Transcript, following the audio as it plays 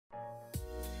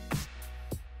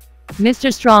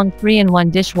Mr.Strong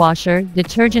 3-in-1 Dishwasher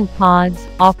Detergent Pods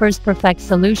offers perfect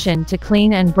solution to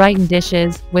clean and brighten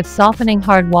dishes with softening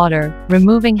hard water,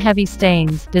 removing heavy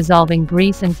stains, dissolving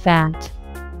grease and fat.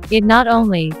 It not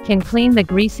only can clean the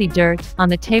greasy dirt on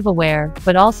the tableware,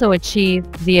 but also achieve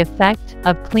the effect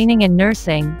of cleaning and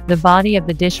nursing the body of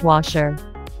the dishwasher.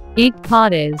 Each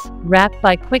pod is wrapped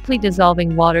by quickly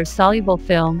dissolving water-soluble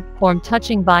film formed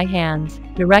touching by hands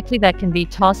directly that can be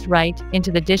tossed right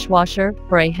into the dishwasher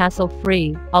for a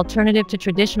hassle-free alternative to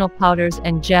traditional powders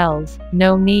and gels.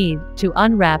 No need to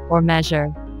unwrap or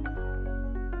measure.